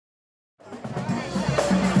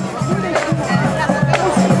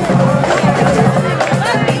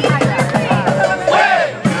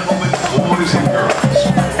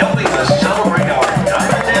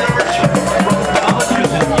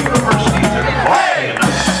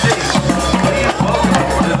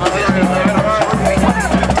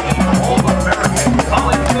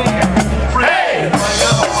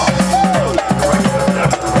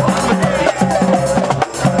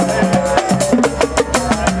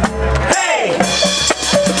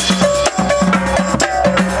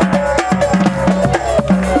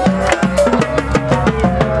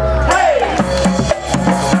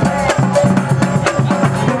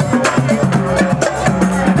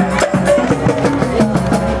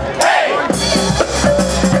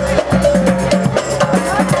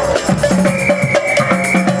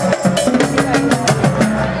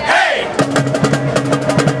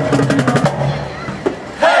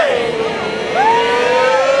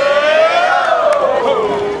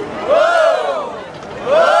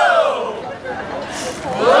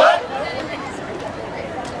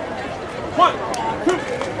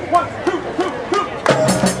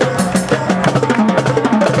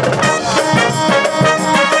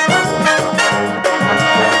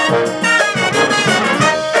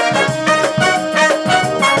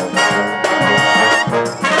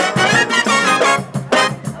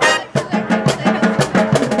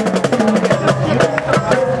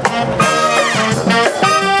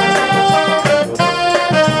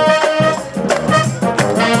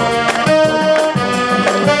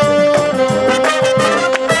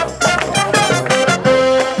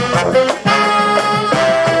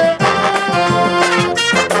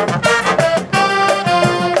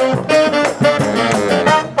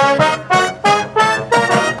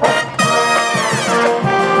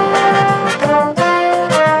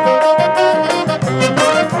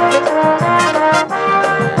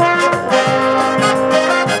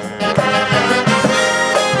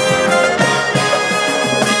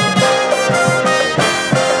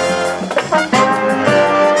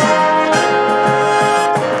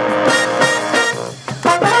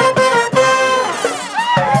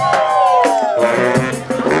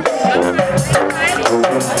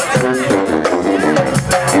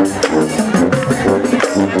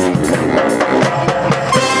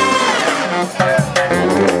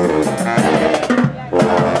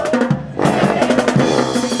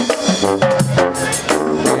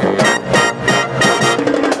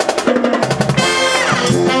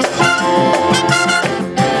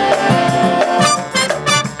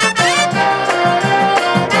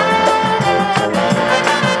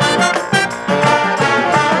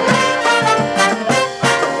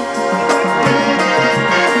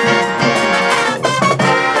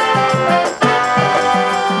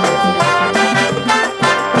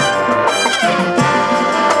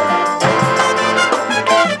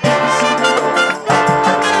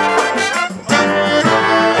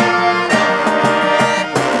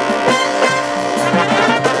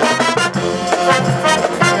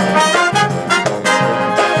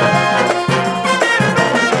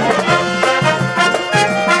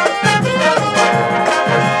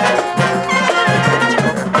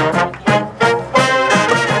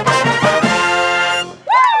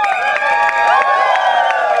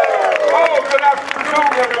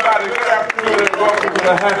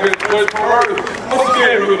the Hackett Church once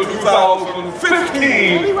again with the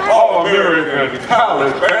 2015 All-American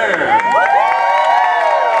College Band.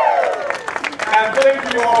 And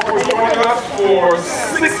thank you all for joining us for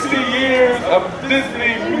 60 years of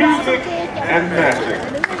Disney music and magic.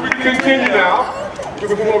 We continue now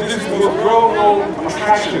with one of Disney's most well-known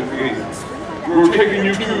attractions. We're taking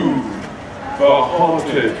you to the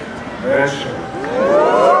Haunted Mansion.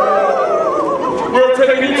 We're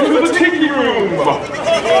taking you to the Tiki Room.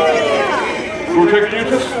 We're taking you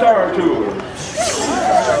to Star Tours.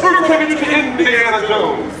 We're taking you to Indiana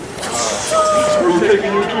Jones. We're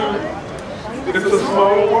taking you to It's a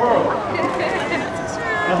Small World.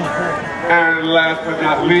 And last but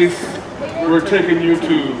not least, we're taking you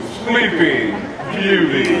to Sleeping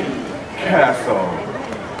Beauty Castle.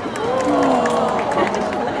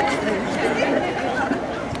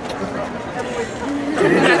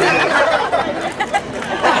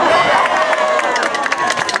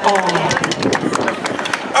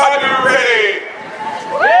 Are you ready?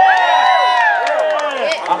 Yeah!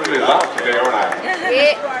 I'm really loud today, aren't I?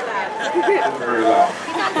 Yeah. I'm very loud.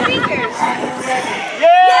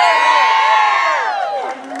 Yeah!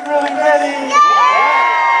 Are you really ready?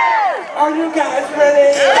 Yeah! Are you guys ready?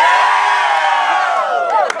 Yeah!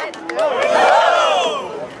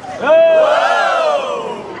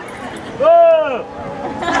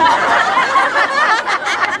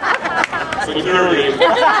 Security.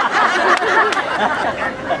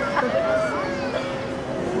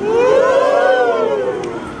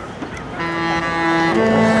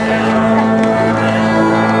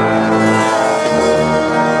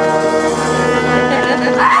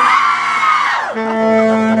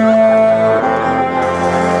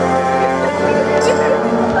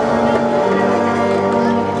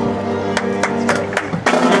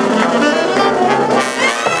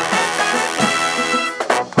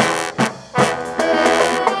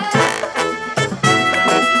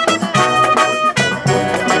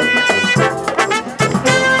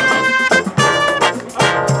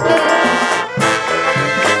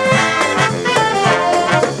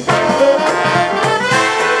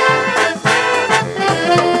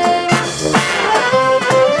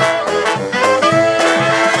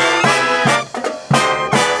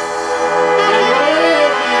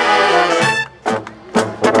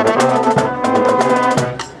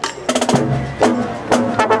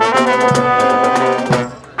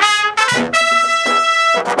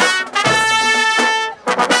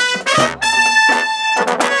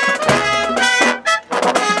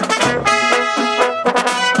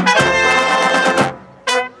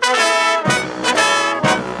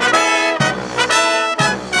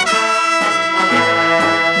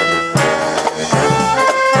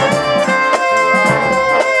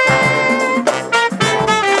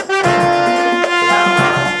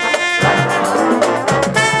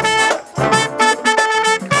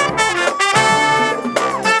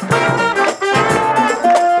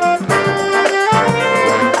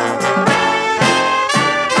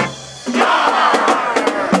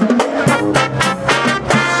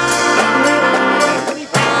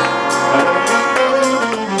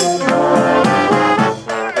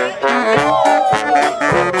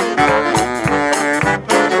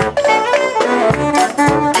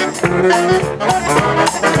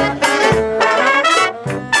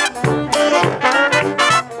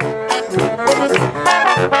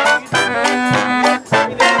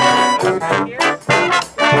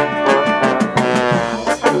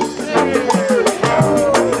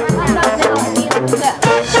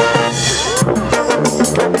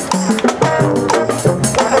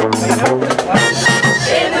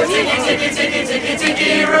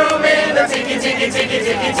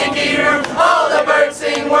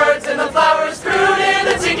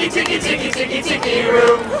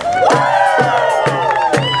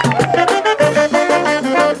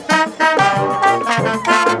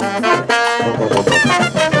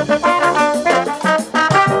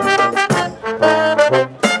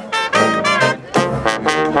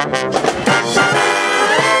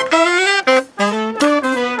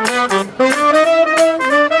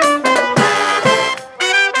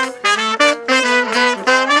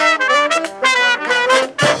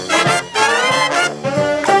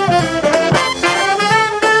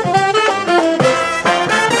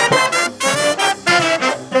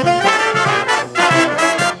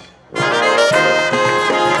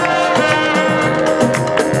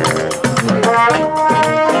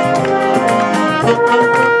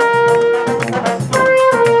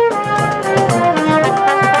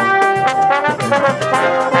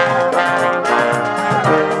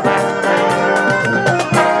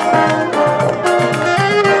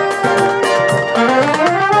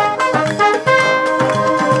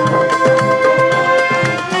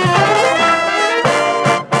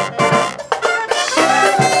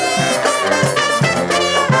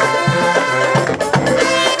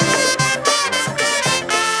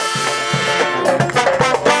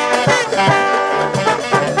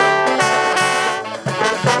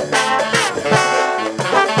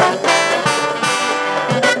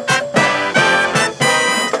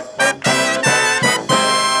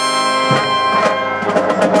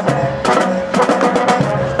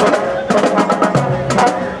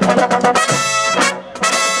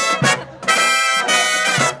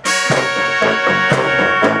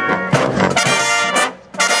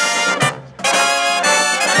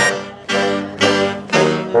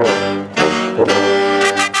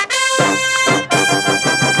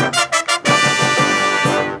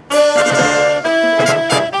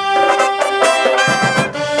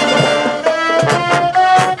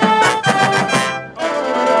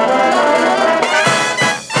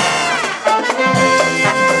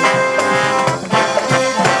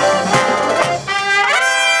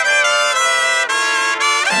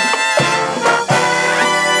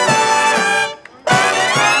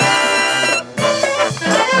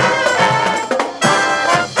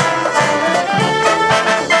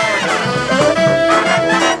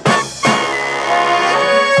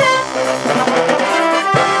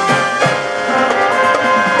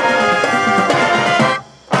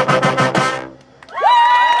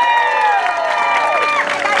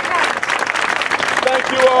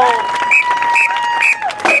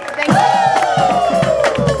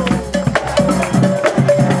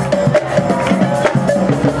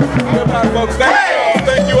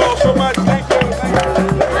 Thank you all so much.